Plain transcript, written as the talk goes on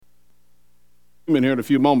I'm in here in a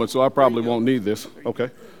few moments, so I probably won't need this. Okay.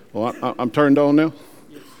 Well, I'm turned on now?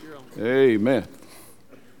 Yes, you're on. Amen.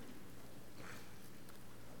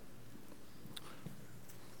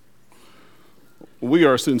 We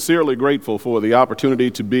are sincerely grateful for the opportunity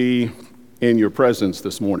to be in your presence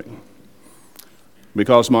this morning,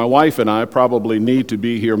 because my wife and I probably need to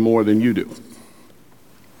be here more than you do.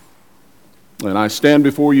 And I stand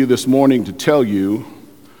before you this morning to tell you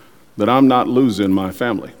that I'm not losing my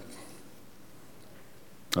family.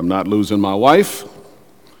 I'm not losing my wife,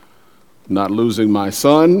 not losing my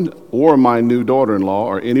son or my new daughter-in-law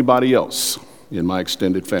or anybody else in my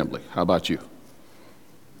extended family. How about you?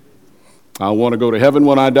 I want to go to heaven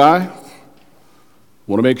when I die. I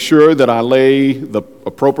want to make sure that I lay the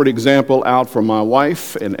appropriate example out for my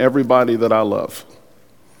wife and everybody that I love.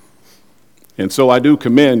 And so I do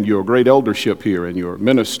commend your great eldership here and your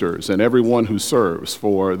ministers and everyone who serves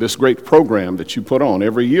for this great program that you put on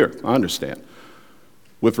every year, I understand,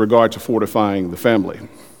 with regard to fortifying the family.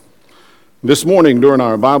 This morning during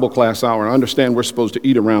our Bible class hour, I understand we're supposed to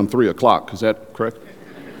eat around 3 o'clock. Is that correct?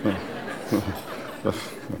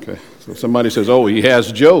 Okay. So somebody says, oh, he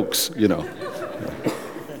has jokes, you know.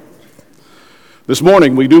 This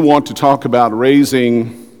morning we do want to talk about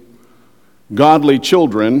raising godly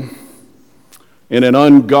children in an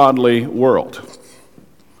ungodly world.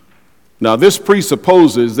 Now, this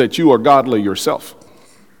presupposes that you are godly yourself.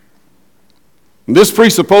 This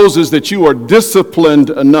presupposes that you are disciplined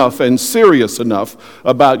enough and serious enough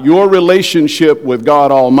about your relationship with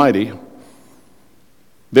God Almighty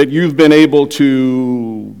that you've been able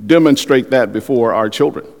to demonstrate that before our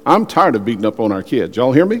children. I'm tired of beating up on our kids.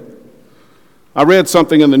 Y'all hear me? I read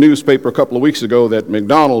something in the newspaper a couple of weeks ago that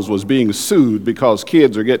McDonald's was being sued because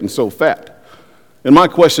kids are getting so fat. And my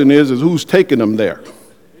question is who's taking them there?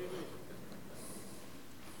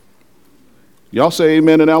 Y'all say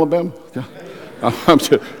amen in Alabama? I'm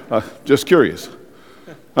just curious.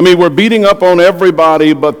 I mean, we're beating up on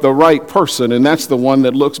everybody but the right person, and that's the one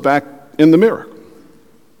that looks back in the mirror.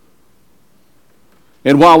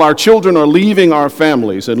 And while our children are leaving our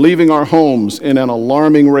families and leaving our homes in an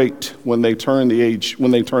alarming rate when they turn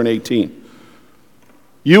 18,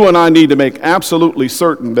 you and I need to make absolutely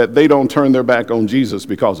certain that they don't turn their back on Jesus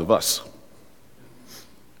because of us.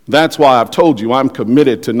 That's why I've told you I'm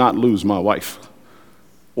committed to not lose my wife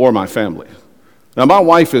or my family. Now, my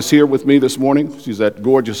wife is here with me this morning. She's that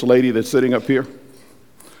gorgeous lady that's sitting up here.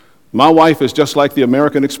 My wife is just like the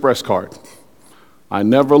American Express card. I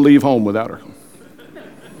never leave home without her.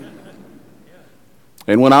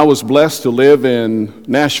 And when I was blessed to live in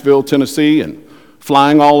Nashville, Tennessee, and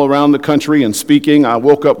flying all around the country and speaking, I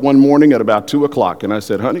woke up one morning at about 2 o'clock and I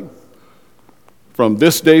said, honey, from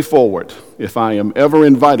this day forward, if I am ever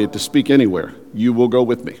invited to speak anywhere, you will go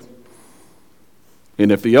with me.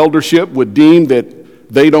 And if the eldership would deem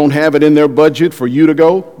that they don't have it in their budget for you to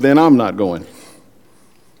go, then I'm not going.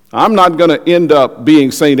 I'm not going to end up being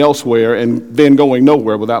St. Elsewhere and then going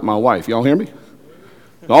nowhere without my wife. Y'all hear me?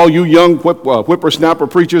 All you young whippersnapper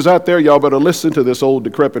preachers out there, y'all better listen to this old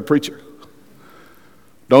decrepit preacher.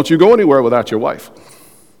 Don't you go anywhere without your wife,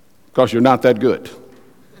 because you're not that good.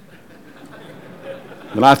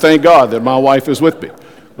 And I thank God that my wife is with me,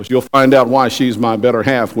 because you'll find out why she's my better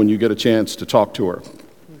half when you get a chance to talk to her.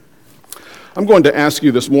 I'm going to ask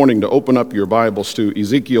you this morning to open up your Bibles to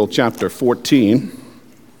Ezekiel chapter 14.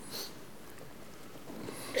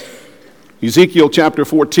 Ezekiel chapter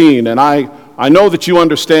 14, and I know that you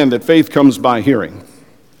understand that faith comes by hearing,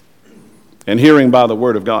 and hearing by the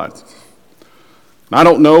word of God. I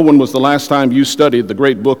don't know when was the last time you studied the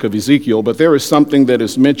great book of Ezekiel, but there is something that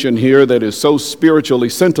is mentioned here that is so spiritually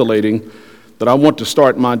scintillating that I want to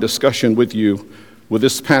start my discussion with you with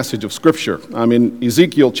this passage of Scripture. I'm in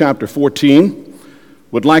Ezekiel chapter 14.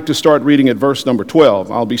 Would like to start reading at verse number 12.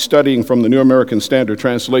 I'll be studying from the New American Standard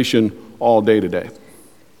Translation all day today.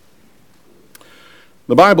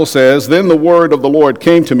 The Bible says, then the word of the Lord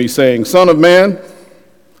came to me, saying, Son of man,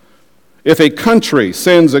 if a country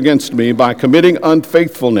sins against me by committing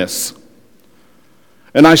unfaithfulness,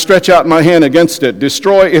 and I stretch out my hand against it,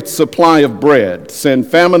 destroy its supply of bread, send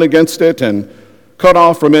famine against it, and cut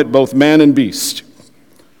off from it both man and beast,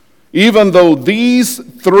 even though these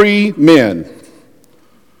 3 men,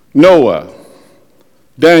 Noah,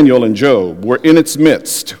 Daniel, and Job, were in its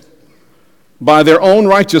midst, by their own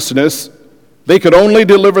righteousness they could only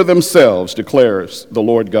deliver themselves, declares the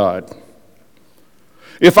Lord God.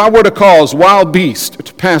 If I were to cause wild beasts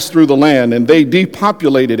to pass through the land, and they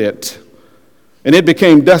depopulated it, and it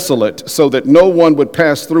became desolate, so that no one would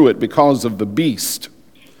pass through it because of the beast,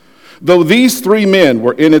 Though these three men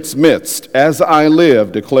were in its midst, as I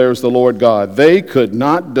live, declares the Lord God, they could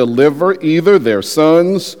not deliver either their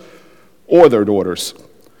sons or their daughters.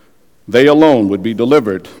 They alone would be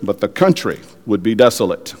delivered, but the country would be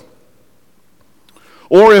desolate.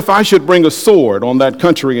 Or if I should bring a sword on that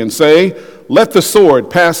country and say, let the sword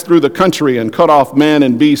pass through the country and cut off man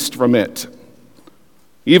and beast from it.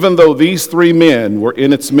 Even though these three men were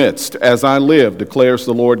in its midst, as I live, declares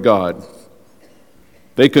the Lord God,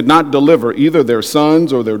 they could not deliver either their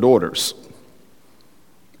sons or their daughters,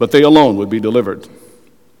 but they alone would be delivered.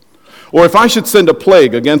 Or if I should send a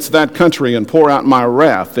plague against that country and pour out my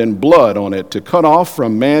wrath and blood on it to cut off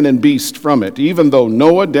from man and beast from it, even though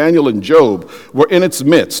Noah, Daniel, and Job were in its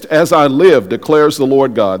midst, as I live, declares the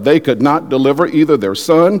Lord God, they could not deliver either their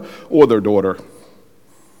son or their daughter.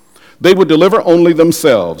 They would deliver only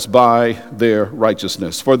themselves by their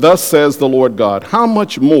righteousness. For thus says the Lord God, how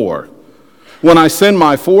much more when I send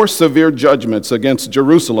my 4 severe judgments against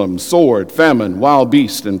Jerusalem, sword, famine, wild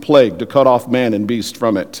beast, and plague, to cut off man and beast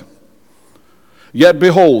from it. Yet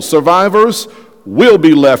behold, survivors will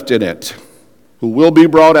be left in it, who will be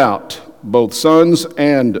brought out, both sons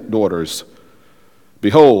and daughters.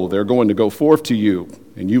 Behold, they're going to go forth to you,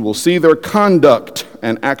 and you will see their conduct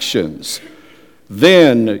and actions.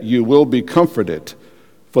 Then you will be comforted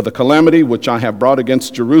for the calamity which I have brought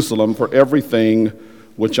against Jerusalem, for everything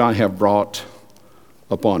which I have brought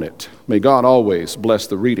upon it. May God always bless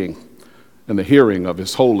the reading and the hearing of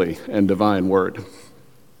his holy and divine word.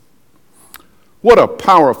 What a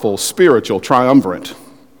powerful spiritual triumvirate.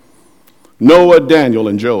 Noah, Daniel,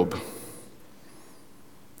 and Job.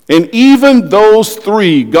 And even those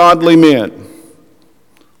 3 godly men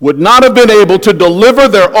would not have been able to deliver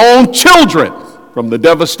their own children from the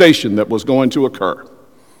devastation that was going to occur.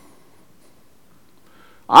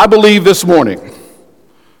 I believe this morning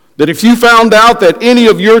that if you found out that any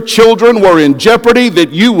of your children were in jeopardy,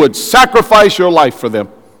 that you would sacrifice your life for them.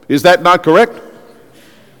 Is that not correct?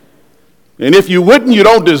 And if you wouldn't, you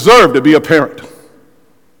don't deserve to be a parent.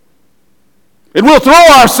 And we'll throw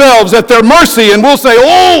ourselves at their mercy and we'll say,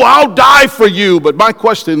 oh, I'll die for you. But my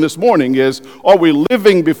question this morning is, are we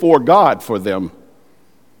living before God for them?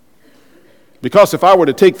 Because if I were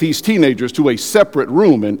to take these teenagers to a separate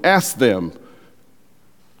room and ask them,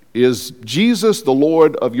 is Jesus the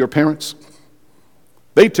Lord of your parents?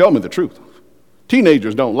 They tell me the truth.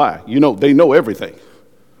 Teenagers don't lie. You know, they know everything.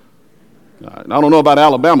 I don't know about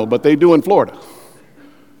Alabama, but they do in Florida.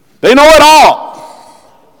 They know it all.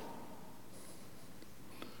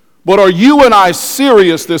 But are you and I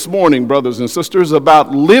serious this morning, brothers and sisters,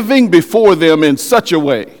 about living before them in such a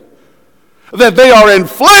way that they are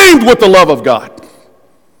inflamed with the love of God?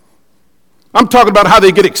 I'm talking about how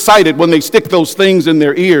they get excited when they stick those things in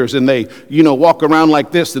their ears and they, walk around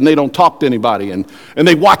like this and they don't talk to anybody and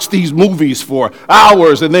they watch these movies for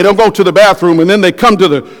hours and they don't go to the bathroom and then they come to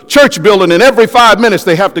the church building and every 5 minutes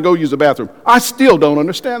they have to go use the bathroom. I still don't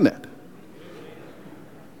understand that.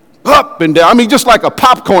 Up and down, just like a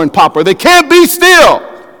popcorn popper. They can't be still.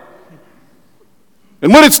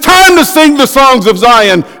 And when it's time to sing the songs of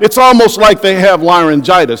Zion, it's almost like they have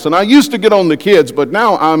laryngitis. And I used to get on the kids, but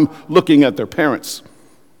now I'm looking at their parents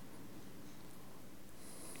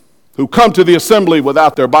who come to the assembly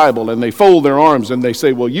without their Bible and they fold their arms and they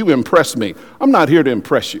say, well, you impress me. I'm not here to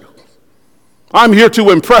impress you. I'm here to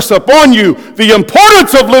impress upon you the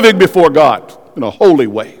importance of living before God in a holy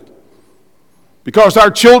way. Because our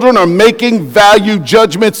children are making value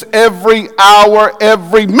judgments every hour,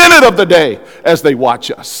 every minute of the day as they watch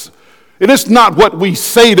us. And it's not what we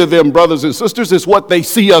say to them, brothers and sisters, it's what they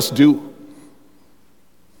see us do.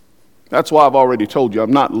 That's why I've already told you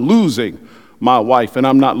I'm not losing my wife and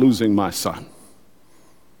I'm not losing my son.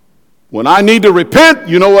 When I need to repent,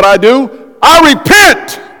 you know what I do? I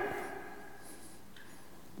repent.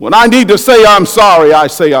 When I need to say I'm sorry, I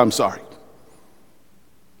say I'm sorry.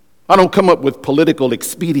 I don't come up with political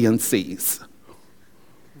expediencies.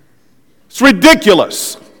 It's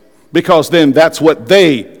ridiculous because then that's what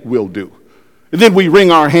they will do. And then we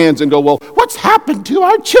wring our hands and go, well, what's happened to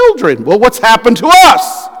our children? Well, what's happened to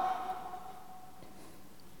us?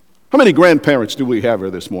 How many grandparents do we have here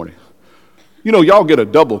this morning? Y'all get a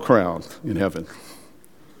double crown in heaven.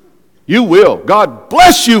 You will. God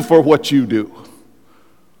bless you for what you do.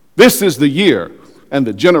 This is the year and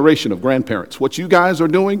the generation of grandparents. What you guys are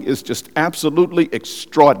doing is just absolutely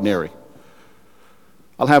extraordinary.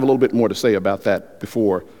 I'll have a little bit more to say about that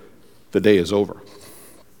before the day is over.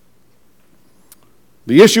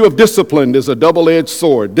 The issue of discipline is a double-edged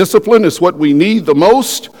sword. Discipline is what we need the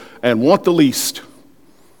most and want the least.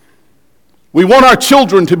 We want our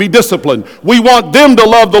children to be disciplined. We want them to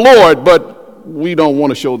love the Lord, but we don't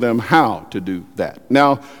want to show them how to do that.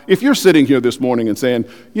 Now, if you're sitting here this morning and saying,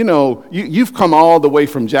 you've come all the way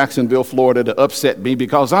from Jacksonville, Florida to upset me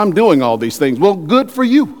because I'm doing all these things. Well, good for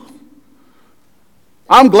you.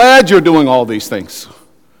 I'm glad you're doing all these things.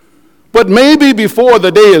 But maybe before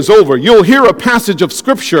the day is over, you'll hear a passage of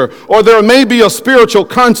Scripture, or there may be a spiritual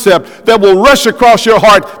concept that will rush across your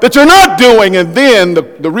heart that you're not doing, and then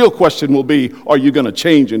the real question will be, are you going to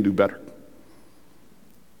change and do better?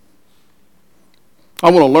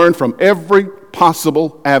 I want to learn from every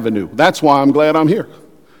possible avenue. That's why I'm glad I'm here.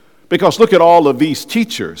 Because look at all of these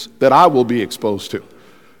teachers that I will be exposed to,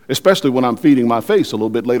 especially when I'm feeding my face a little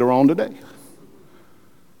bit later on today.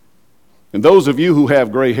 And those of you who have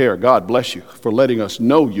gray hair, God bless you for letting us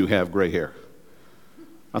know you have gray hair.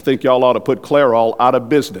 I think y'all ought to put Clairol out of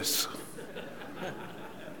business.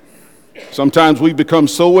 Sometimes we become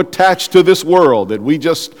so attached to this world that we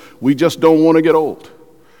just don't want to get old.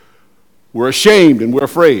 We're ashamed and we're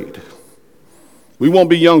afraid. We won't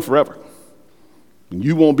be young forever. And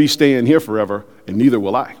you won't be staying here forever, and neither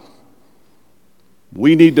will I.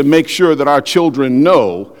 We need to make sure that our children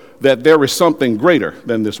know that there is something greater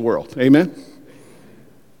than this world. Amen?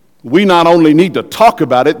 We not only need to talk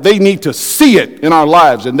about it, they need to see it in our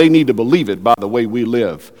lives, and they need to believe it by the way we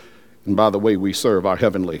live and by the way we serve our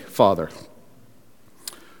Heavenly Father.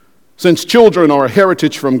 Since children are a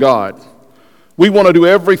heritage from God, we want to do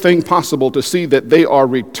everything possible to see that they are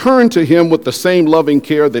returned to Him with the same loving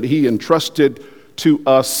care that He entrusted to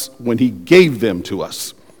us when He gave them to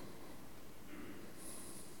us.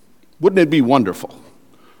 Wouldn't it be wonderful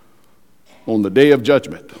on the day of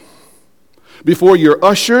judgment, before you're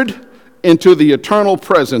ushered into the eternal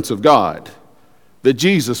presence of God, that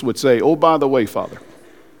Jesus would say, oh, by the way, Father,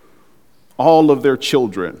 all of their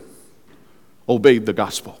children obeyed the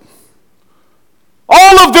gospel.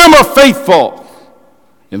 All of them are faithful,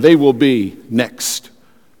 and they will be next.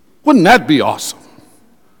 Wouldn't that be awesome?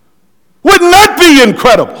 Wouldn't that be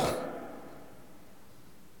incredible?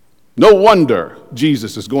 No wonder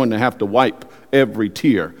Jesus is going to have to wipe every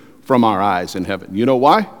tear from our eyes in heaven. You know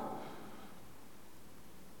why?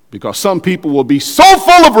 Because some people will be so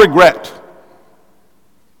full of regret.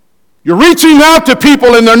 You're reaching out to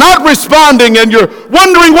people and they're not responding, and you're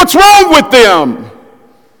wondering what's wrong with them.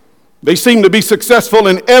 They seem to be successful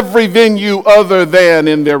in every venue other than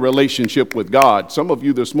in their relationship with God. Some of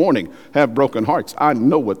you this morning have broken hearts. I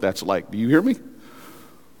know what that's like. Do you hear me?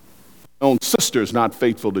 My own sister's not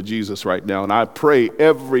faithful to Jesus right now, and I pray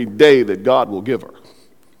every day that God will give her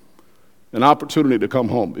an opportunity to come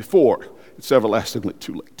home before it's everlastingly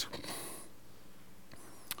too late.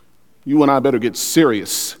 You and I better get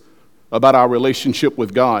serious about our relationship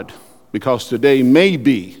with God, because today may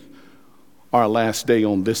be our last day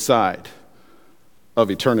on this side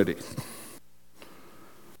of eternity. I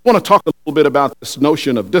want to talk a little bit about this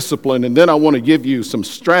notion of discipline, and then I want to give you some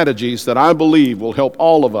strategies that I believe will help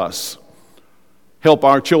all of us, help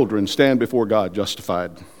our children stand before God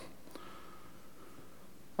justified.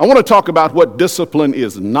 I want to talk about what discipline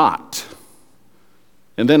is not,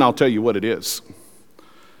 and then I'll tell you what it is.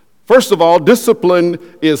 First of all, discipline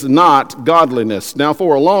is not godliness. Now,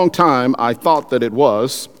 for a long time, I thought that it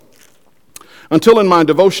was, until in my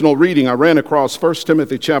devotional reading, I ran across 1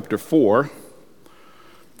 Timothy chapter 4,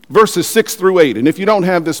 verses 6 through 8. And if you don't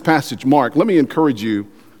have this passage marked, let me encourage you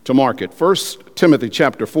to mark it. 1 Timothy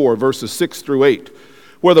chapter 4, verses 6 through 8,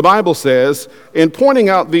 where the Bible says, in pointing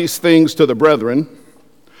out these things to the brethren,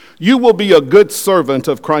 you will be a good servant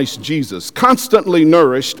of Christ Jesus, constantly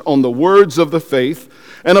nourished on the words of the faith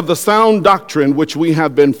and of the sound doctrine which we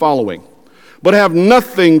have been following, but have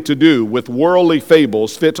nothing to do with worldly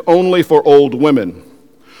fables fit only for old women.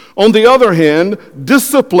 On the other hand,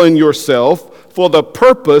 discipline yourself for the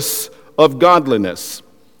purpose of godliness.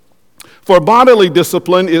 For bodily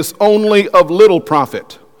discipline is only of little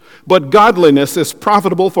profit, but godliness is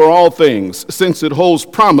profitable for all things, since it holds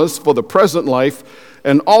promise for the present life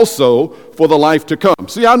and also for the life to come.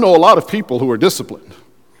 See, I know a lot of people who are disciplined.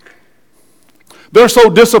 They're so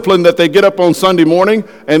disciplined that they get up on Sunday morning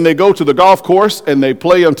and they go to the golf course and they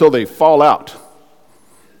play until they fall out.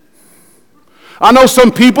 I know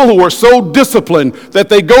some people who are so disciplined that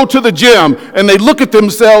they go to the gym and they look at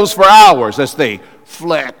themselves for hours as they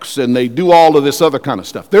flex and they do all of this other kind of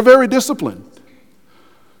stuff. They're very disciplined.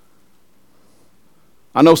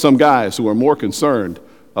 I know some guys who are more concerned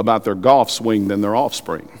about their golf swing than their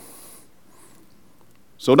offspring.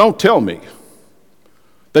 So don't tell me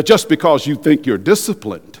that just because you think you're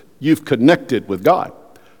disciplined, you've connected with God.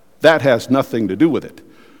 That has nothing to do with it.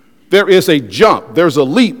 There is a jump, there's a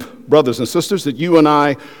leap, brothers and sisters, that you and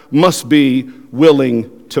I must be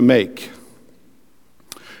willing to make.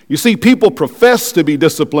 You see, people profess to be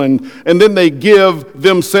disciplined, and then they give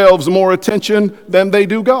themselves more attention than they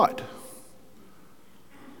do God.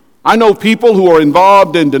 I know people who are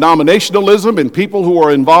involved in denominationalism and people who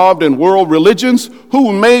are involved in world religions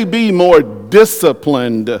who may be more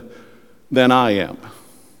disciplined than I am.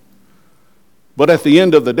 But at the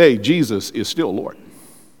end of the day, Jesus is still Lord.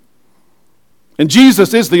 And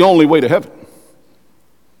Jesus is the only way to heaven.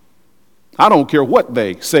 I don't care what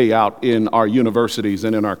they say out in our universities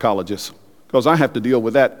and in our colleges, because I have to deal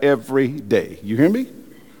with that every day. You hear me?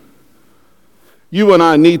 You and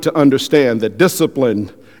I need to understand that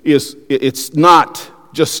discipline it's not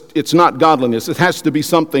godliness. It has to be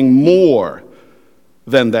something more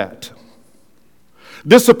than that.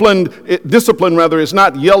 Discipline is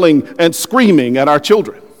not yelling and screaming at our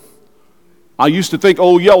children. I used to think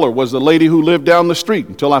Old Yeller was the lady who lived down the street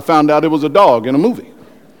until I found out it was a dog in a movie.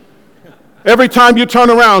 Every time you turn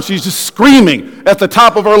around, she's just screaming at the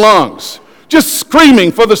top of her lungs. Just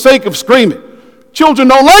screaming for the sake of screaming. Children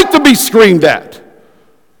don't like to be screamed at.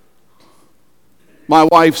 My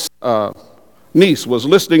wife's niece was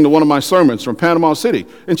listening to one of my sermons from Panama City,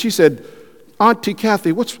 and she said, "Auntie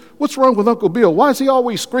Kathy, what's wrong with Uncle Bill? Why is he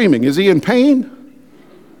always screaming? Is he in pain?"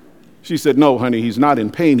 She said, "No, honey, he's not in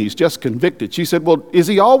pain. He's just convicted." She said, "Well, is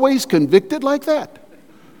he always convicted like that?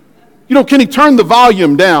 Can he turn the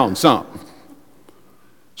volume down some?"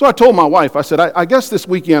 So I told my wife, I said, I guess this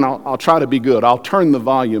weekend I'll try to be good. I'll turn the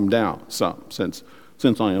volume down some since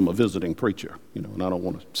I am a visiting preacher, and I don't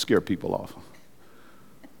want to scare people off.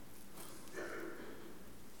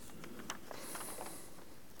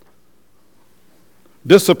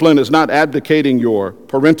 Discipline is not abdicating your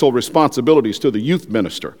parental responsibilities to the youth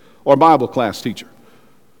minister or Bible class teacher.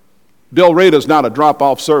 Del Rey is not a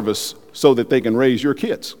drop-off service so that they can raise your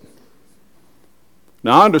kids.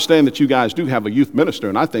 Now, I understand that you guys do have a youth minister,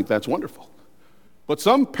 and I think that's wonderful. But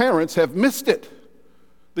some parents have missed it.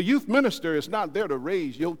 The youth minister is not there to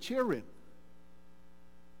raise your children.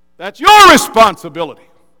 That's your responsibility.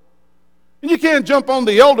 And you can't jump on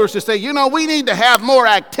the elders to say, we need to have more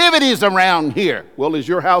activities around here. Well, is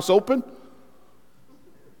your house open?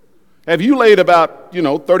 Have you laid about,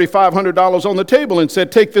 $3,500 on the table and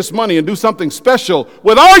said, take this money and do something special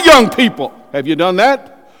with our young people? Have you done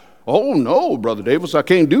that? Oh, no, Brother Davis, I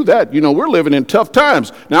can't do that. We're living in tough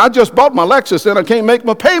times. Now, I just bought my Lexus and I can't make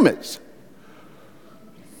my payments.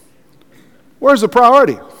 Where's the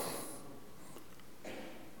priority?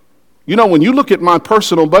 When you look at my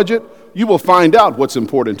personal budget, you will find out what's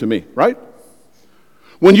important to me, right?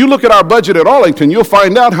 When you look at our budget at Arlington, you'll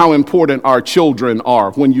find out how important our children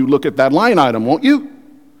are when you look at that line item, won't you?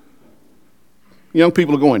 Young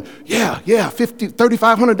people are going, yeah,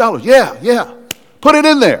 $3,500, yeah, put it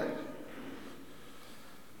in there.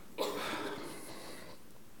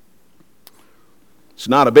 It's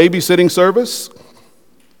not a babysitting service.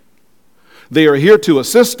 They are here to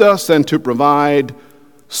assist us and to provide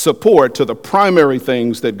support to the primary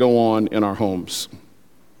things that go on in our homes.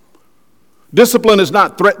 Discipline is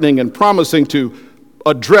not threatening and promising to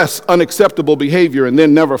address unacceptable behavior and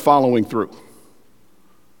then never following through.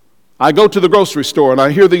 I go to the grocery store and I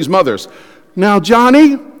hear these mothers, "Now,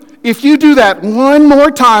 Johnny, if you do that one more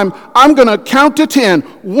time, I'm going to count to 10.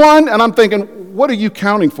 1, and I'm thinking, what are you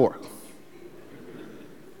counting for?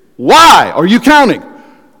 Why are you counting?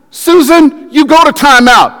 Susan, you go to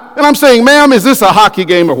timeout. And I'm saying, ma'am, is this a hockey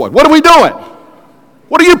game or what? What are we doing?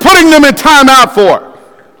 What are you putting them in timeout for?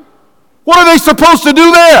 What are they supposed to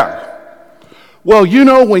do there? Well,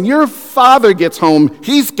 when your father gets home,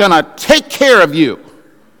 he's going to take care of you.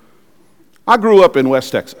 I grew up in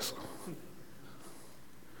West Texas.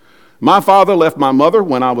 My father left my mother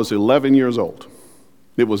when I was 11 years old.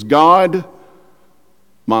 It was God,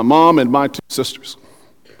 my mom, and my 2 sisters.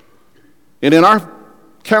 And in our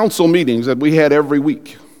council meetings that we had every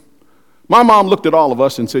week, my mom looked at all of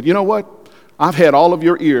us and said, "You know what? I've had all of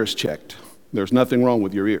your ears checked. There's nothing wrong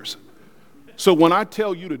with your ears. So when I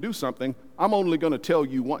tell you to do something, I'm only going to tell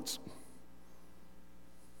you once."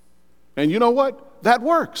 And you know what? That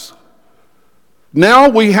works. Now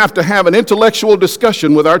we have to have an intellectual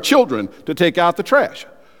discussion with our children to take out the trash.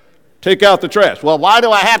 Take out the trash. Well, why do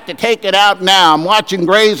I have to take it out now? I'm watching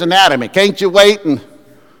Grey's Anatomy. Can't you wait?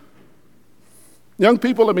 Young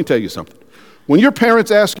people, let me tell you something. When your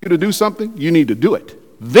parents ask you to do something, you need to do it.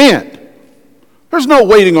 Then. There's no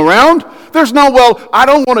waiting around. There's no, well, I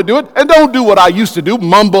don't want to do it. And don't do what I used to do,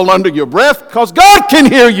 mumble under your breath, because God can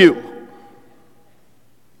hear you.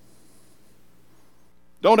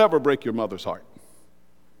 Don't ever break your mother's heart.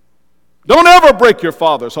 Don't ever break your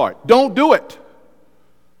father's heart. Don't do it.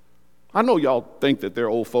 I know y'all think that they're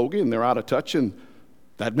old fogey and they're out of touch, and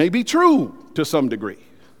that may be true to some degree.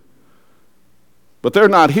 But they're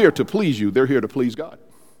not here to please you. They're here to please God.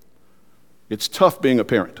 It's tough being a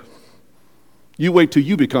parent. You wait till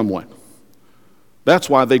you become one. That's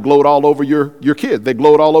why they gloat all over your kid. They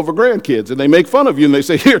gloat all over grandkids, and they make fun of you, and they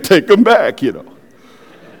say, here, take them back,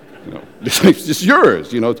 It's just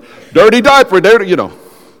yours, dirty diaper, dirty,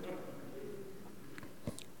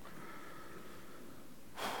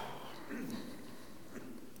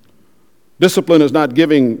 Discipline is not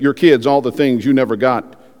giving your kids all the things you never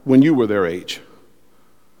got when you were their age.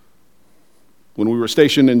 When we were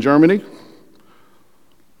stationed in Germany,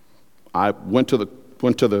 I went to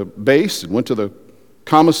the base and went to the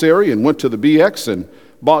commissary and went to the BX and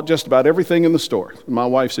bought just about everything in the store. And my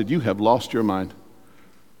wife said, "You have lost your mind."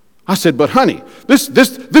 I said, "But honey, this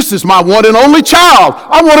is my one and only child.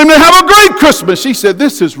 I want him to have a great Christmas." She said,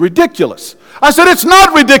 "This is ridiculous." I said, "It's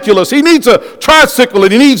not ridiculous. He needs a tricycle,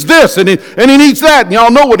 and he needs this, and he needs that." And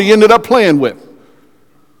y'all know what he ended up playing with.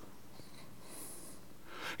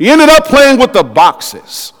 He ended up playing with the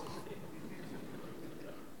boxes.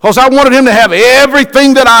 Because I wanted him to have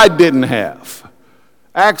everything that I didn't have.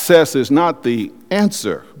 Access is not the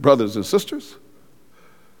answer, brothers and sisters.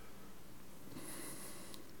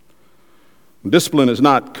 Discipline is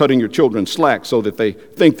not cutting your children slack so that they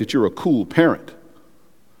think that you're a cool parent.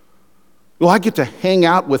 Well, I get to hang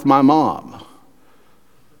out with my mom.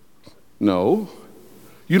 No,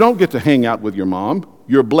 you don't get to hang out with your mom.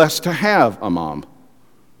 You're blessed to have a mom.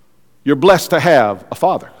 You're blessed to have a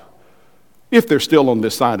father, if they're still on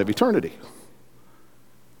this side of eternity.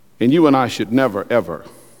 And you and I should never, ever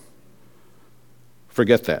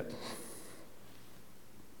forget that.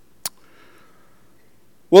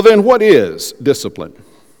 Well, then, what is discipline?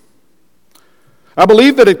 I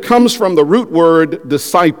believe that it comes from the root word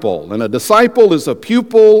disciple, and a disciple is a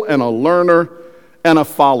pupil and a learner and a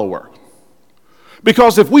follower.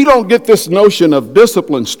 Because if we don't get this notion of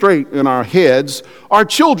discipline straight in our heads, our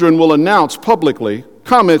children will announce publicly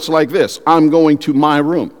comments like this: "I'm going to my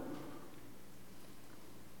room."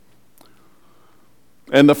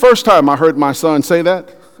 And the first time I heard my son say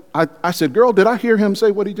that, I said, "Girl, did I hear him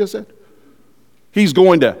say what he just said? He's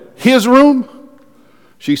going to his room?"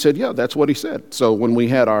 She said, "Yeah, that's what he said." So when we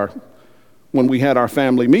had our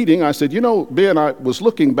family meeting, I said, "Ben, I was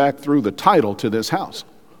looking back through the title to this house.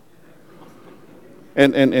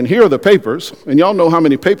 And here are the papers, and y'all know how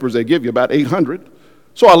many papers they give you, about 800.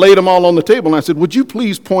 So I laid them all on the table, and I said, would you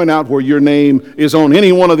please point out where your name is on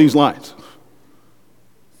any one of these lines?"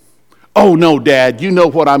 "Oh, no, Dad, you know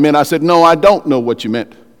what I meant." I said, "No, I don't know what you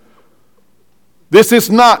meant. This is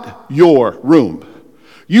not your room.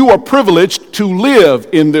 You are privileged to live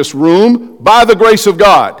in this room by the grace of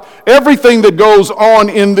God. Everything that goes on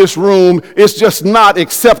in this room is just not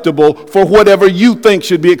acceptable for whatever you think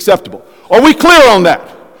should be acceptable. Are we clear on that?"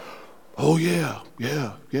 "Oh, yeah.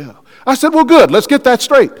 I said, "Well, good. Let's get that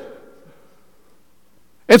straight."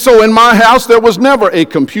 And so in my house, there was never a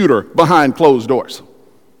computer behind closed doors.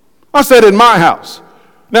 I said, in my house.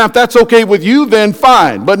 Now, if that's okay with you, then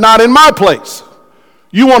fine, but not in my place.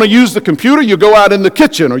 You want to use the computer, you go out in the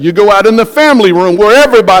kitchen, or you go out in the family room where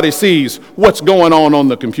everybody sees what's going on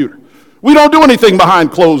the computer. We don't do anything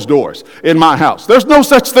behind closed doors in my house. There's no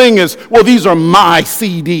such thing as, well, these are my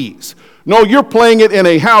CDs. No, you're playing it in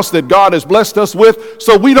a house that God has blessed us with,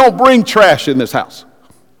 so we don't bring trash in this house.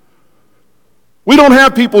 We don't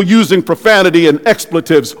have people using profanity and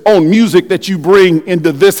expletives on music that you bring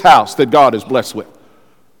into this house that God has blessed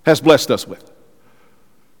us with.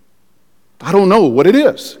 I don't know what it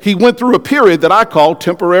is. He went through a period that I call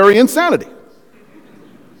temporary insanity.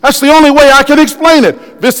 That's the only way I can explain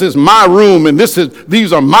it. This is my room, and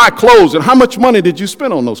these are my clothes. And how much money did you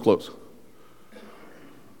spend on those clothes?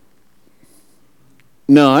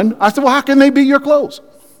 None. I said, well, how can they be your clothes?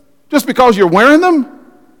 Just because you're wearing them?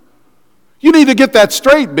 You need to get that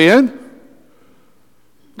straight, Ben.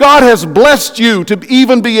 God has blessed you to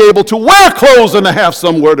even be able to wear clothes and to have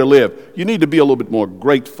somewhere to live. You need to be a little bit more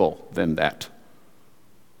grateful than that.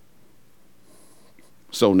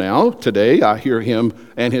 So now, today, I hear him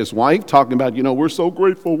and his wife talking about, we're so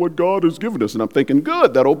grateful what God has given us. And I'm thinking,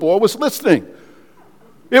 good, that old boy was listening.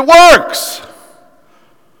 It works.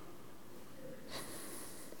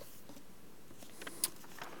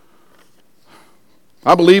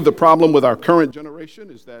 I believe the problem with our current generation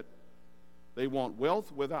is that they want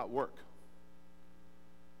wealth without work.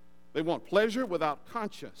 They want pleasure without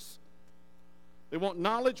conscience. They want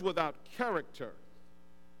knowledge without character,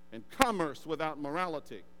 and commerce without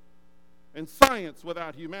morality, and science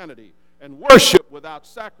without humanity, and worship without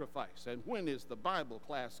sacrifice. And when is the Bible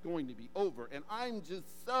class going to be over? And I'm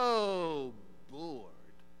just so bored.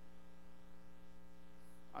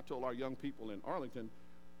 I told our young people in Arlington,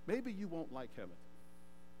 maybe you won't like heaven.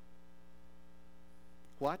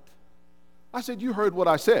 What? I said, you heard what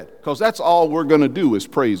I said, because that's all we're going to do is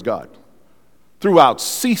praise God throughout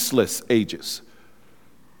ceaseless ages.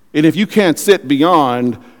 And if you can't sit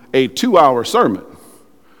beyond a 2-hour sermon,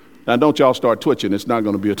 now don't y'all start twitching. It's not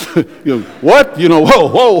going to be what?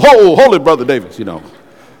 Whoa, hold it, Brother Davis,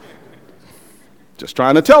 Just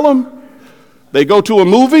trying to tell them. They go to a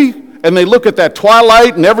movie and they look at that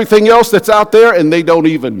Twilight and everything else that's out there and they don't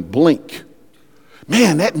even blink.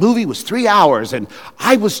 Man, that movie was 3 hours and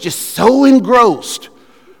I was just so engrossed.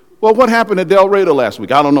 Well, what happened at Del Rey last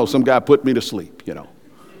week? I don't know. Some guy put me to sleep,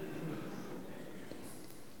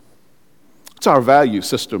 It's our value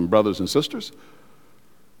system, brothers and sisters.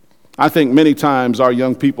 I think many times our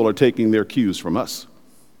young people are taking their cues from us.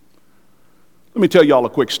 Let me tell y'all a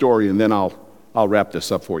quick story and then I'll wrap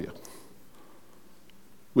this up for you.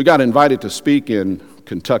 We got invited to speak in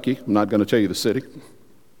Kentucky. I'm not going to tell you the city.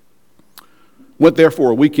 Went there for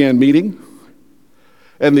a weekend meeting,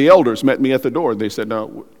 and the elders met me at the door. They said,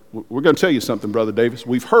 no, we're going to tell you something, Brother Davis.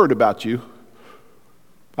 We've heard about you.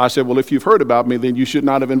 I said, well, if you've heard about me, then you should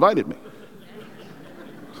not have invited me.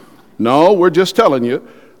 No, we're just telling you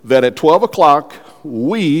that at 12 o'clock,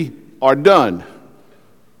 we are done.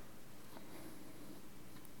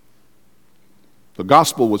 The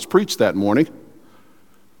gospel was preached that morning.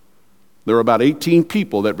 There were about 18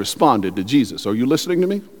 people that responded to Jesus. Are you listening to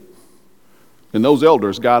me? And those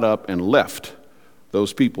elders got up and left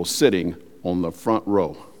those people sitting on the front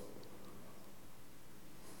row.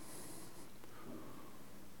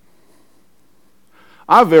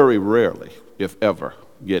 I very rarely, if ever,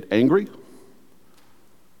 get angry,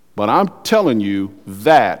 but I'm telling you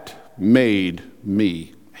that made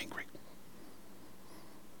me angry.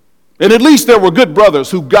 And at least there were good brothers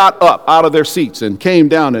who got up out of their seats and came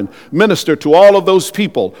down and ministered to all of those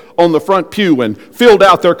people on the front pew and filled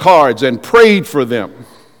out their cards and prayed for them.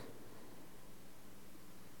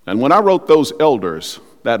 And when I wrote those elders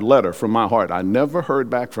that letter from my heart, I never heard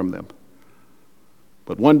back from them.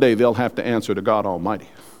 But one day they'll have to answer to God Almighty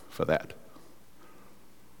for that.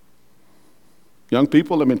 Young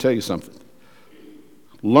people, let me tell you something.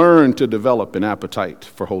 Learn to develop an appetite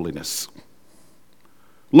for holiness.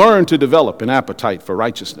 Learn to develop an appetite for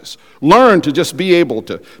righteousness. Learn to just be able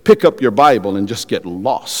to pick up your Bible and just get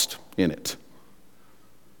lost in it.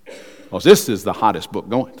 Because this is the hottest book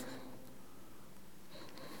going.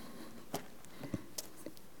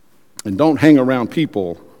 And don't hang around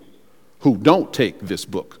people who don't take this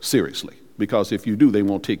book seriously, because if you do, they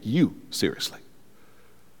won't take you seriously.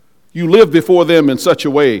 You live before them in such a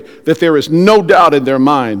way that there is no doubt in their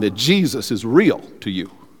mind that Jesus is real to you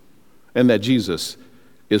and that Jesus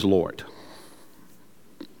is Lord.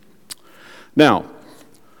 Now,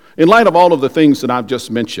 in light of all of the things that I've just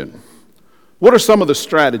mentioned, what are some of the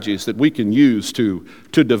strategies that we can use to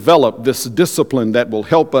develop this discipline that will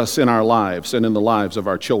help us in our lives and in the lives of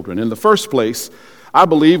our children? In the first place, I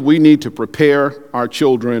believe we need to prepare our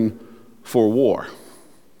children for war.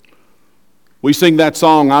 We sing that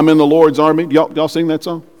song, I'm in the Lord's Army. Y'all sing that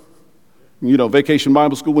song? Vacation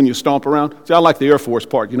Bible School, when you stomp around. See, I like the Air Force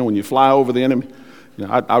part, when you fly over the enemy.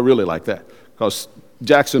 I really like that, because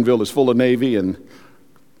Jacksonville is full of Navy, and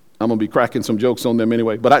I'm going to be cracking some jokes on them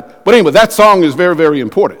anyway. But anyway, that song is very, very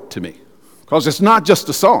important to me, because it's not just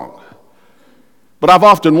a song. But I've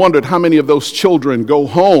often wondered how many of those children go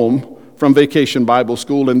home from Vacation Bible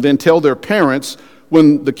School and then tell their parents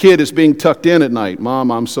when the kid is being tucked in at night,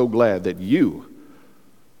 Mom, I'm so glad that you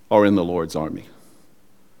are in the Lord's army.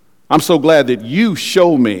 I'm so glad that you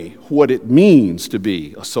show me what it means to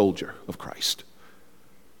be a soldier of Christ.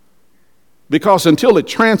 Because until it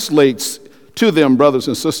translates to them, brothers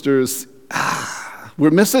and sisters,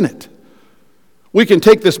 we're missing it. We can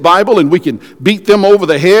take this Bible and we can beat them over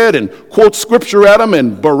the head and quote scripture at them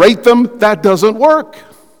and berate them. That doesn't work.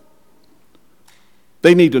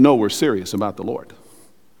 They need to know we're serious about the Lord.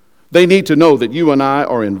 They need to know that you and I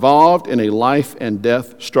are involved in a life and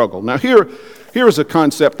death struggle. Now here is a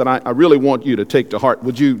concept that I really want you to take to heart.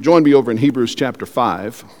 Would you join me over in Hebrews chapter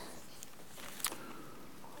 5?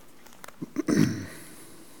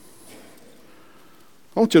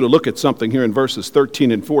 I want you to look at something here in verses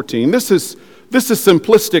 13 and 14. This is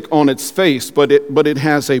simplistic on its face, but it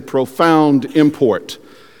has a profound import.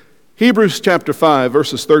 Hebrews chapter 5,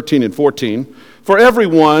 verses 13 and 14. For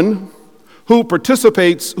everyone who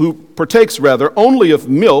partakes only of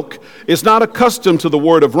milk is not accustomed to the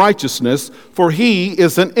word of righteousness, for he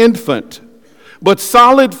is an infant. But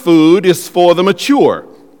solid food is for the mature,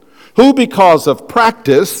 who because of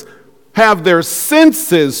practice have their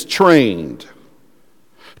senses trained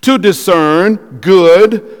to discern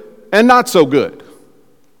good and not so good.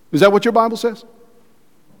 Is that what your Bible says?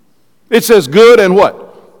 It says good and what?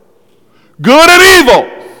 Good and evil.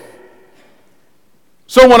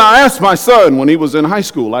 So when I asked my son when he was in high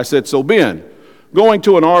school, I said, so Ben, going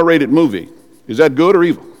to an R-rated movie, is that good or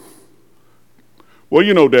evil? Well,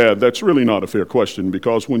 you know, Dad, that's really not a fair question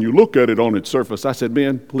because when you look at it on its surface, I said,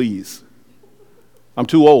 Ben, please, I'm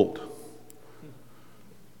too old.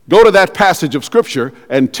 Go to that passage of Scripture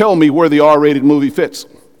and tell me where the R-rated movie fits.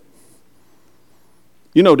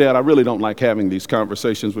 You know, Dad, I really don't like having these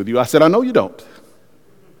conversations with you. I said, I know you don't.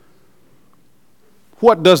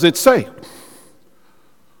 What does it say?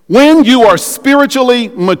 When you are spiritually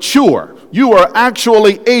mature, you are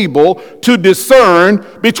actually able to discern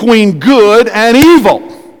between good and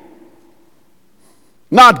evil.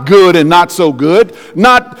 Not good and not so good.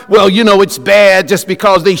 Not, well, you know, it's bad just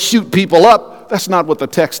because they shoot people up. That's not what the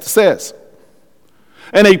text says.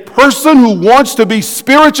 And a person who wants to be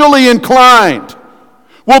spiritually inclined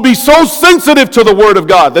will be so sensitive to the Word of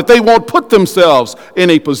God that they won't put themselves in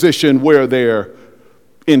a position where their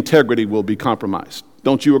integrity will be compromised.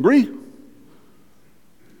 Don't you agree?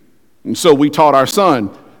 And so we taught our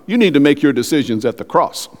son, you need to make your decisions at the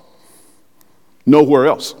cross. Nowhere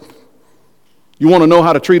else. You want to know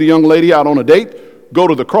how to treat a young lady out on a date? Go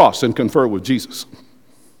to the cross and confer with Jesus.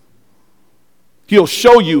 He'll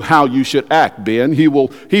show you how you should act, Ben. He will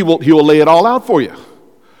lay it all out for you.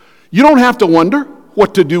 You don't have to wonder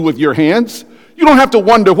what to do with your hands. You don't have to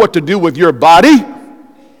wonder what to do with your body.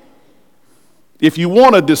 If you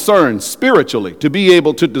want to discern spiritually, to be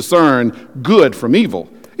able to discern good from evil,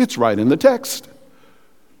 it's right in the text.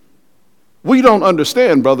 We don't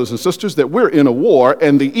understand, brothers and sisters, that we're in a war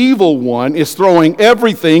and the evil one is throwing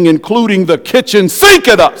everything, including the kitchen sink,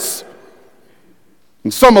 at us.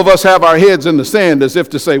 And some of us have our heads in the sand as if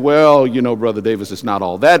to say, well, you know, Brother Davis, it's not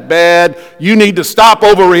all that bad. You need to stop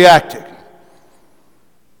overreacting.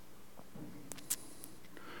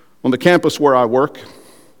 On the campus where I work,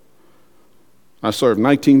 I served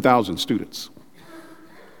 19,000 students.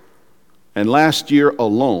 And last year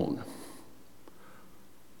alone,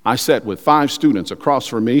 I sat with 5 students across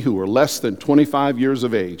from me who were less than 25 years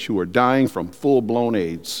of age, who were dying from full-blown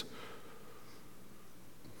AIDS,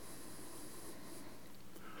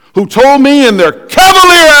 who told me in their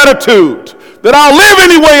cavalier attitude that I'll live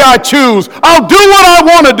any way I choose, I'll do what I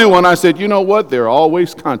want to do. And I said, you know what? There are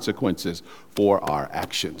always consequences for our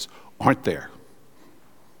actions, aren't there?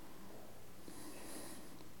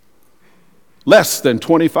 Less than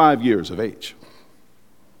 25 years of age.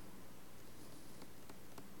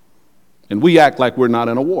 And we act like we're not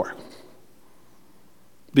in a war.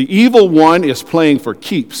 The evil one is playing for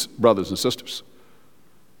keeps, brothers and sisters.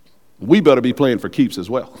 We better be playing for keeps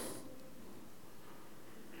as well.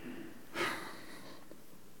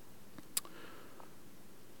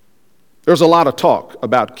 There's a lot of talk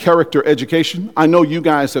about character education. I know you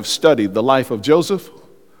guys have studied the life of Joseph.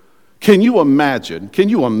 Can you imagine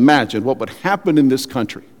what would happen in this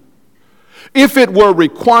country if it were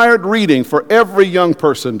required reading for every young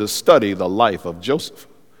person to study the life of Joseph?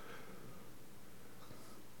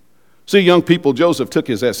 See, young people, Joseph took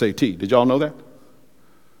his SAT. Did y'all know that?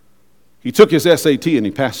 He took his SAT and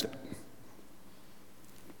he passed it.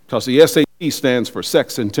 Because the SAT stands for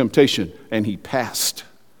sex and temptation, and he passed.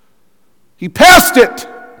 He passed it.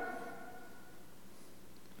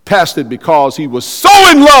 Passed it because he was so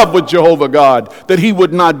in love with Jehovah God that he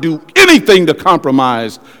would not do anything to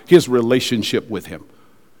compromise his relationship with him.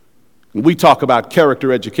 And we talk about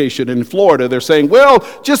character education in Florida. They're saying, well,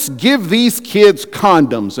 just give these kids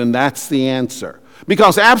condoms, and that's the answer.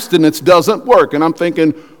 Because abstinence doesn't work. And I'm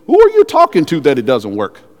thinking, who are you talking to that it doesn't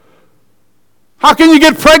work? How can you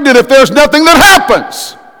get pregnant if there's nothing that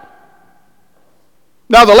happens?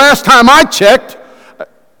 Now, the last time I checked,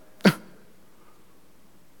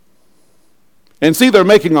 and see, they're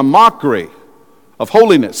making a mockery of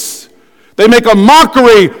holiness. They make a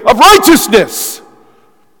mockery of righteousness.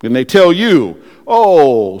 And they tell you,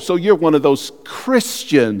 oh, so you're one of those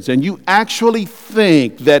Christians and you actually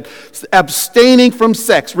think that abstaining from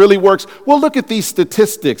sex really works. Well, look at these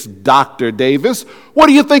statistics, Dr. Davis. What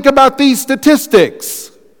do you think about these statistics?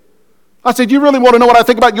 I said, you really want to know what I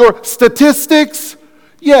think about your statistics?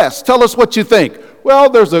 Yes, tell us what you think.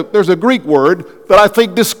 Well, there's a Greek word that I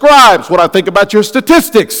think describes what I think about your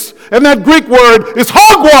statistics. And that Greek word is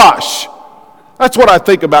hogwash. That's what I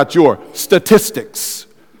think about your statistics.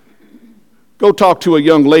 Go talk to a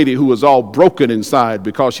young lady who is all broken inside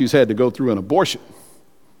because she's had to go through an abortion.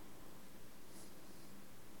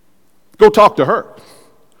 Go talk to her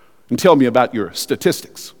and tell me about your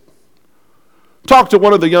statistics. Talk to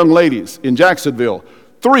one of the young ladies in Jacksonville.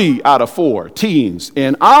 3 out of 4 teens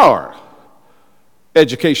in our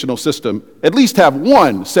educational system at least have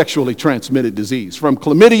one sexually transmitted disease from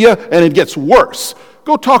chlamydia, and it gets worse.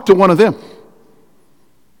 Go talk to one of them.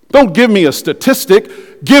 Don't give me a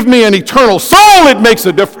statistic. Give me an eternal soul. It makes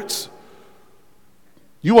a difference.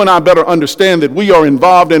 You and I better understand that we are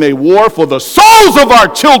involved in a war for the souls of our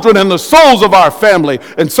children and the souls of our family.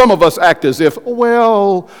 And some of us act as if,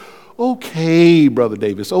 well, okay, Brother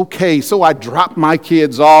Davis, okay, so I dropped my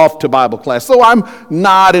kids off to Bible class. So I'm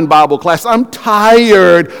not in Bible class. I'm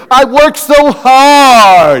tired. I worked so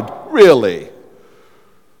hard. Really?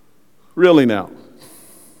 Really now?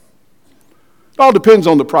 It all depends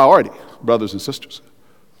on the priority, brothers and sisters.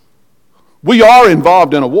 We are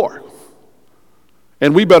involved in a war.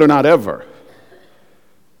 And we better not ever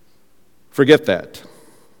forget that.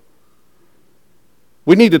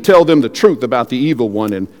 We need to tell them the truth about the evil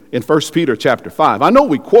one in 1 Peter chapter 5. I know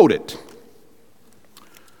we quote it,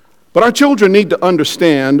 but our children need to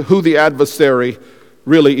understand who the adversary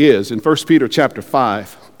really is. In 1 Peter chapter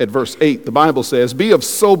 5 at verse 8, the Bible says, "Be of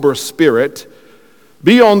sober spirit,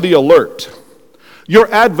 be on the alert.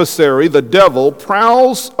 Your adversary, the devil,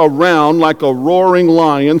 prowls around like a roaring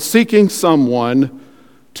lion, seeking someone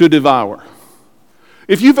to devour."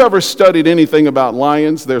 If you've ever studied anything about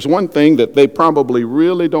lions, there's one thing that they probably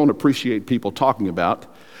really don't appreciate people talking about,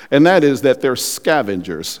 and that is that they're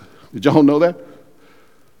scavengers. Did y'all know that?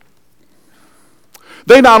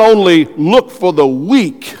 They not only look for the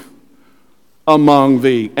weak among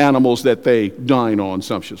the animals that they dine on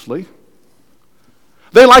sumptuously,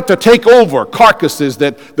 they like to take over carcasses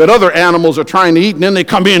that other animals are trying to eat, and then they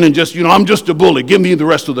come in and just, I'm just a bully, give me the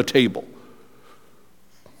rest of the table.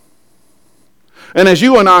 And as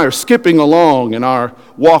you and I are skipping along in our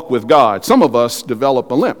walk with God, some of us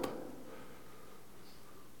develop a limp.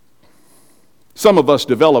 Some of us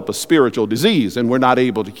develop a spiritual disease, and we're not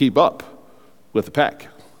able to keep up with the pack.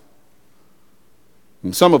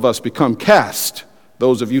 And some of us become cast.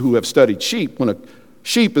 Those of you who have studied sheep, when a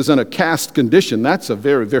sheep is in a cast condition, that's a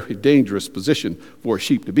very, very dangerous position for a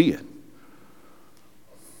sheep to be in.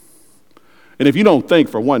 And if you don't think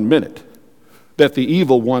for 1 minute that the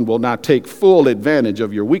evil one will not take full advantage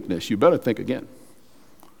of your weakness, you better think again.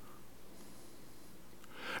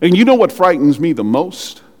 And you know what frightens me the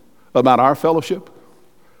most about our fellowship?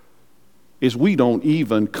 Is we don't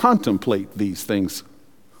even contemplate these things.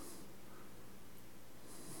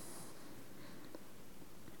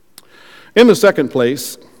 In the second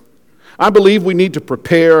place, I believe we need to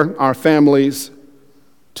prepare our families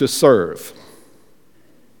to serve.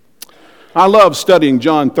 I love studying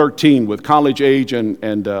John 13 with college age and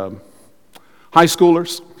high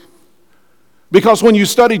schoolers, because when you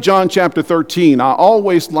study John chapter 13, I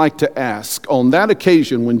always like to ask, on that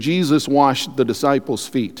occasion when Jesus washed the disciples'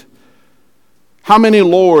 feet, how many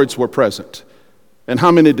lords were present and how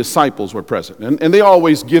many disciples were present? And they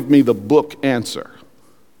always give me the book answer.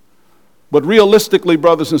 But realistically,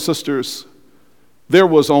 brothers and sisters, there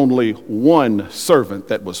was only one servant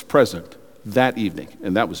that was present that evening,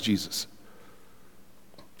 and that was Jesus.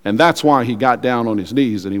 And that's why he got down on his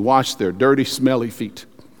knees and he washed their dirty, smelly feet.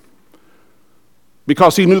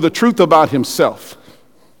 Because he knew the truth about himself.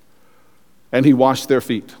 And he washed their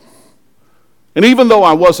feet. And even though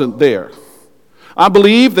I wasn't there, I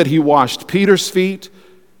believe that he washed Peter's feet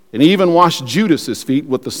and he even washed Judas's feet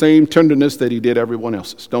with the same tenderness that he did everyone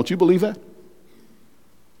else's. Don't you believe that?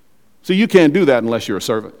 See, you can't do that unless you're a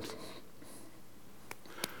servant.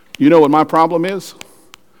 You know what my problem is?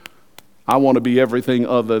 I want to be everything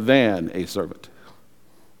other than a servant.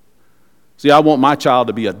 See, I want my child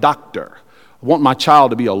to be a doctor. I want my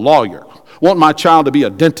child to be a lawyer. I want my child to be a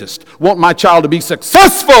dentist. I want my child to be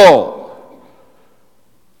successful.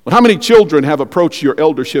 But how many children have approached your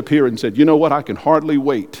eldership here and said, you know what, I can hardly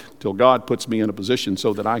wait till God puts me in a position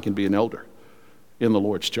so that I can be an elder in the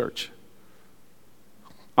Lord's church?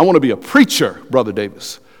 I want to be a preacher, Brother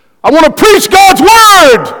Davis. I want to preach God's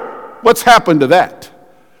word. What's happened to that?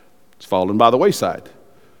 It's fallen by the wayside.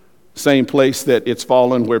 Same place that it's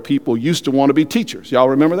fallen where people used to want to be teachers. Y'all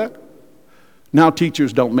remember that? Now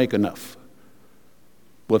teachers don't make enough.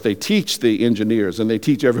 But they teach the engineers and they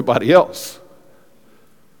teach everybody else.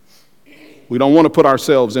 We don't want to put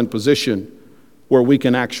ourselves in position where we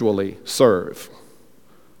can actually serve.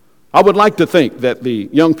 I would like to think that the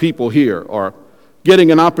young people here are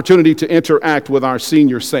getting an opportunity to interact with our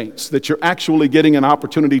senior saints, that you're actually getting an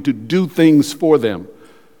opportunity to do things for them,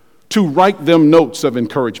 to write them notes of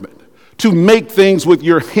encouragement, to make things with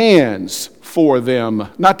your hands for them,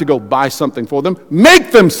 not to go buy something for them,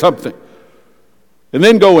 make them something. And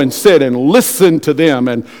then go and sit and listen to them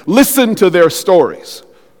and listen to their stories.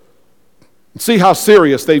 See how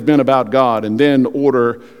serious they've been about God, and then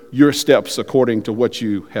order your steps according to what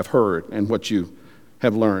you have heard and what you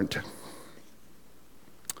have learned.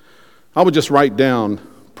 I would just write down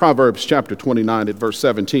Proverbs chapter 29 at verse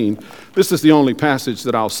 17. This is the only passage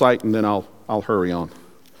that I'll cite, and then I'll hurry on.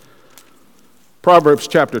 Proverbs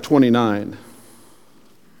chapter 29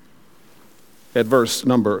 at verse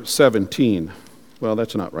number 17. Well,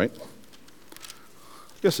 that's not right.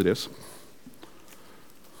 Yes, it is.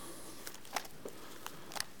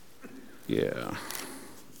 Yeah.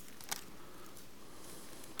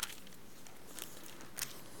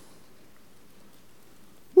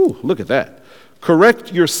 Ooh, look at that.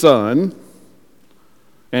 Correct your son,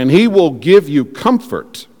 and he will give you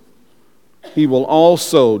comfort. He will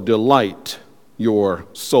also delight your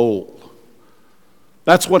soul.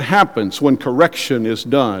 That's what happens when correction is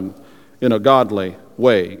done in a godly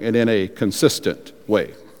way and in a consistent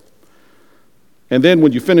way. And then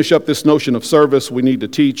when you finish up this notion of service, we need to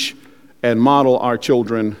teach and model our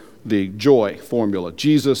children the joy formula: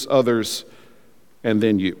 Jesus, others, and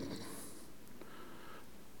then you.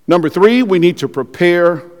 Number 3, we need to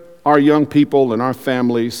prepare our young people and our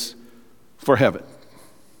families for heaven.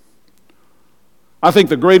 I think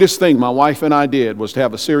the greatest thing my wife and I did was to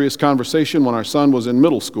have a serious conversation when our son was in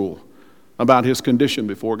middle school about his condition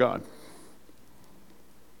before God.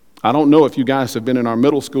 I don't know if you guys have been in our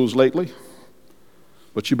middle schools lately,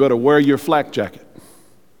 but you better wear your flak jacket.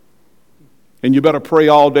 And you better pray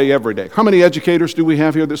all day, every day. How many educators do we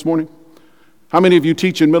have here this morning? How many of you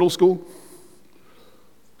teach in middle school?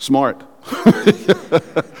 Smart.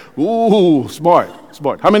 Ooh,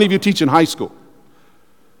 smart. How many of you teach in high school?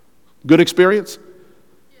 Good experience?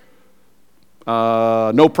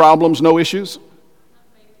 No problems, no issues?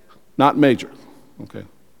 Not major. Okay,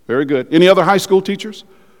 very good. Any other high school teachers?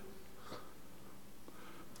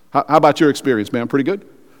 How about your experience, ma'am? Pretty good?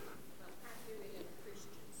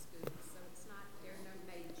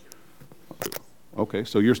 Okay,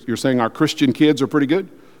 so you're saying our Christian kids are pretty good?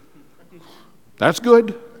 That's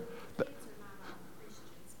good.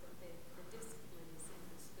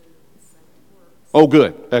 Oh,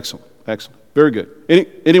 good. Excellent. Very good.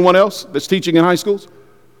 Anyone else that's teaching in high schools?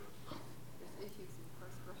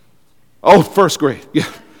 Oh, first grade. Yeah.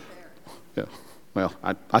 Well,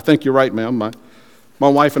 I think you're right, ma'am. My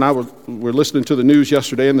wife and I were listening to the news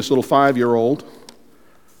yesterday, and this little 5-year-old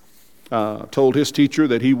told his teacher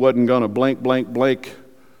that he wasn't going to blank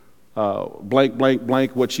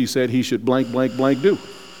what she said he should blank do.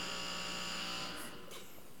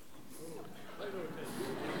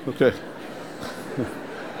 Okay.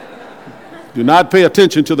 Do not pay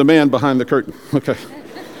attention to the man behind the curtain. Okay.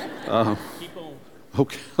 Keep on.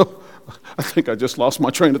 Okay. I think I just lost my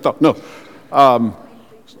train of thought. No.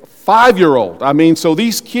 5-year-old. I mean, so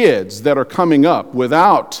these kids that are coming up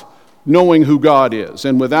without knowing who God is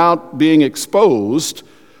and without being exposed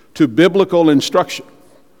to biblical instruction,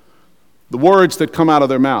 the words that come out of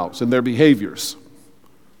their mouths and their behaviors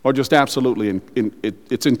are just absolutely,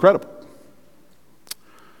 it's incredible.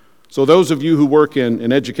 So those of you who work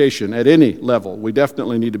in education at any level, we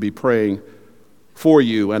definitely need to be praying for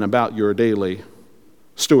you and about your daily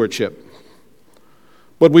stewardship.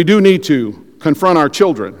 But we do need to confront our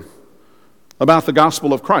children about the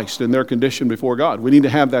gospel of Christ and their condition before God. We need to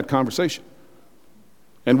have that conversation,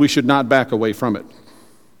 and we should not back away from it.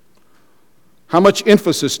 How much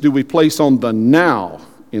emphasis do we place on the now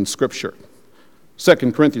in Scripture?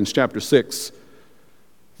 2 Corinthians chapter 6,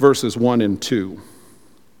 verses 1 and 2.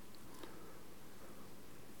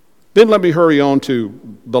 Then let me hurry on to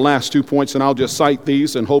the last 2 points, and I'll just cite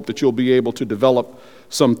these and hope that you'll be able to develop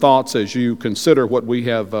some thoughts as you consider what we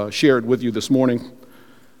have shared with you this morning.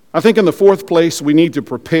 I think in the 4th place, we need to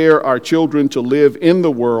prepare our children to live in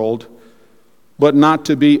the world, but not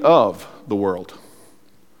to be of the world.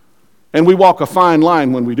 And we walk a fine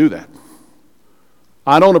line when we do that.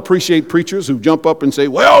 I don't appreciate preachers who jump up and say,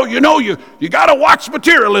 well, you got to watch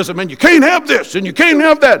materialism, and you can't have this, and you can't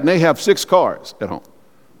have that. And they have 6 cars at home.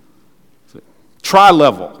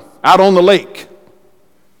 Tri-level, out on the lake.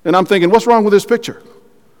 And I'm thinking, what's wrong with this picture?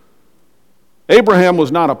 Abraham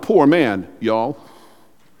was not a poor man, y'all.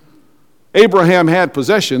 Abraham had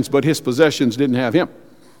possessions, but his possessions didn't have him.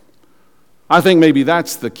 I think maybe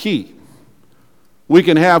that's the key. We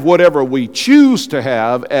can have whatever we choose to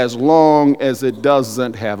have as long as it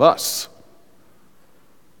doesn't have us.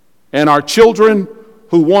 And our children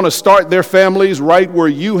who want to start their families right where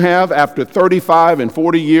you have after 35 and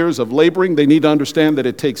 40 years of laboring, they need to understand that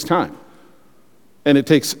it takes time and it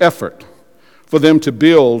takes effort for them to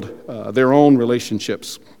build their own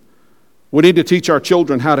relationships. We need to teach our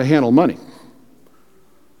children how to handle money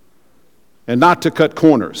and not to cut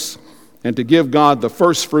corners and to give God the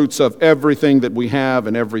first fruits of everything that we have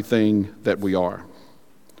and everything that we are.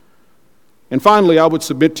 And finally, I would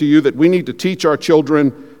submit to you that we need to teach our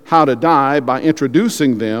children how to die by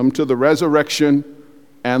introducing them to the resurrection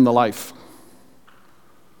and the life.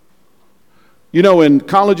 You know, in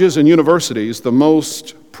colleges and universities, the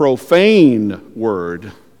most profane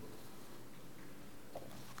word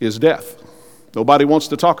is death. Nobody wants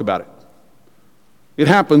to talk about it. It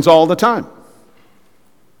happens all the time.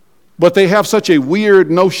 But they have such a weird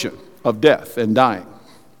notion of death and dying.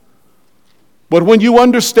 But when you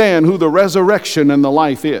understand who the resurrection and the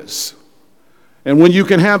life is, and when you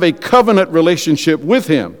can have a covenant relationship with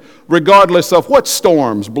Him, regardless of what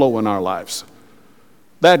storms blow in our lives,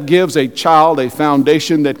 that gives a child a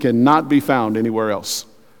foundation that cannot be found anywhere else.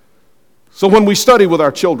 So when we study with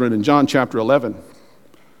our children in John chapter 11,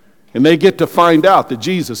 and they get to find out that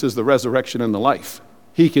Jesus is the resurrection and the life,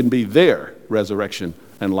 He can be their resurrection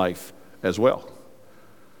and life as well.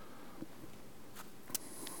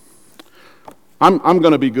 I'm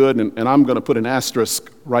going to be good, and I'm going to put an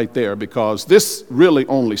asterisk right there, because this really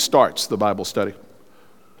only starts the Bible study.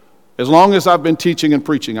 As long as I've been teaching and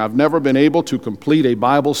preaching, I've never been able to complete a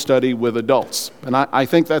Bible study with adults, and I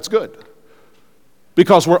think that's good,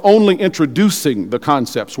 because we're only introducing the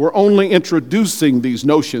concepts. We're only introducing these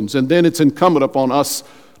notions, and then it's incumbent upon us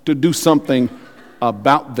to do something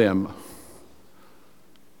about them.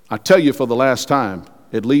 I tell you for the last time,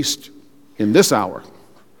 at least in this hour,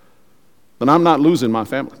 that I'm not losing my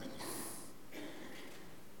family.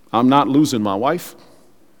 I'm not losing my wife,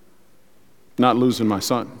 not losing my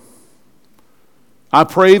son. I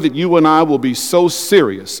pray that you and I will be so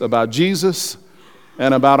serious about Jesus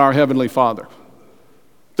and about our Heavenly Father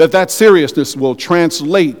that seriousness will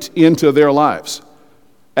translate into their lives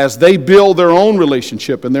as they build their own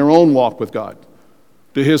relationship and their own walk with God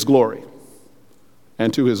to His glory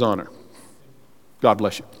and to His honor. God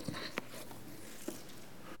bless you.